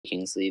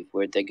Vikings leave?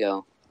 Where'd they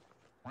go?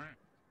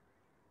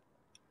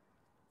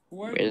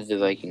 Where did the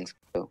Vikings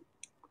go?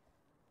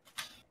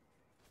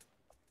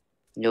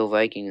 No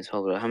Vikings.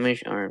 Hold on. How many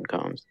iron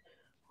comms?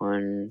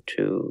 1,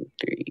 2,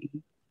 3,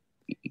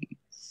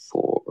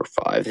 4,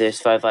 5.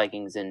 There's 5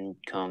 Vikings in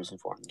comms and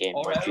 4 in game.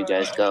 Where'd you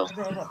guys go?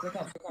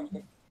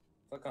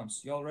 Flick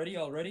comes. Y'all ready?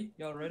 Y'all ready?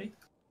 Y'all ready?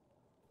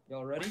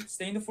 Y'all ready?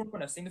 Stay in the fort,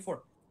 Stay in the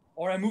fort.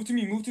 Alright, move to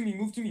me.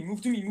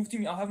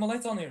 I'll have my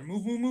lights on here.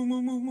 Move.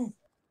 Move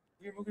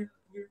here.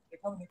 They're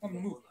coming,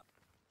 move.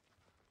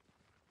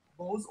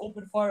 Bows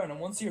open fire on them.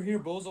 Once you're here,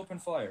 bows open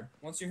fire.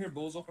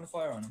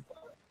 On them.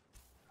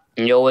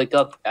 Yo, wake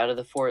up out of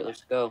the fort.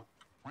 Let's go.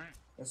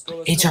 Let's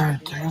go. turn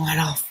the light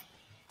off.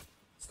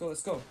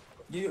 Let's go.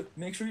 You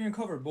make sure you're in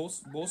cover.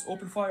 Bows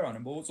open fire on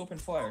him. Bows open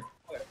fire.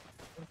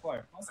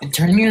 And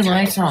turn your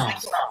lights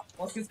off.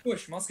 Muskets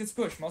push. Let's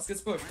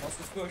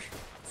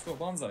go,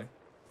 bonsai.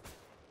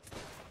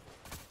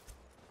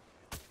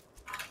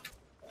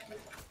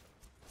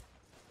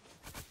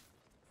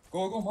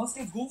 Go,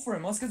 muskets, go for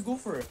it.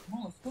 Come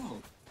on, let's go.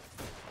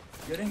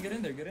 Get in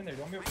there.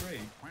 Don't be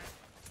afraid.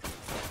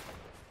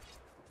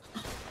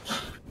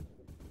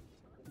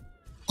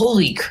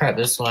 Holy crap,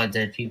 there's a lot of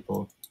dead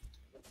people.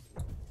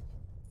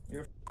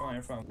 You're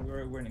fine.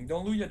 We're winning.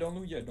 Don't loot yet. Go.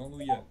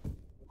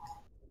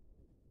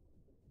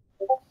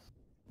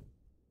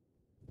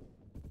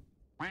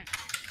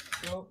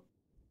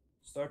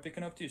 Start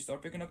picking up two.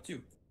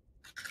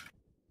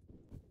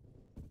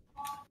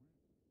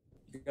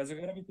 You guys are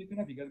gonna be picking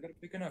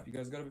up.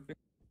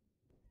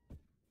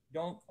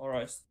 Don't.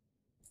 Alright.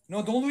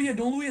 No, don't loot yet.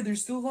 They're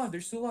still alive.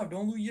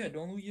 Don't loot yet.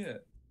 Yeah.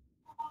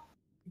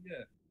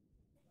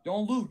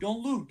 Don't loot.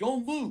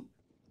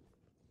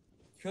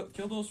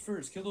 Kill those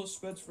first. Kill those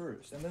speds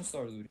first, and then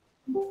start looting.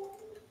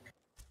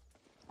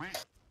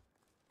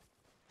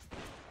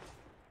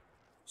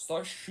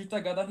 Shoot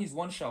that guy down. He's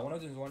one shot. One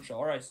of them is one shot.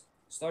 Alright.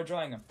 Start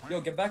drying him. Yo,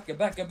 get back to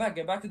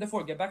the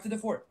fort.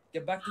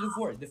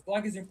 The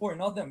flag is important,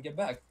 not them. Get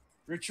back.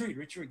 Retreat.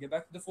 Get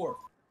back to the fort.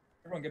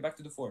 Everyone, get back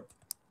to the fort.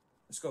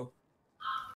 Let's go.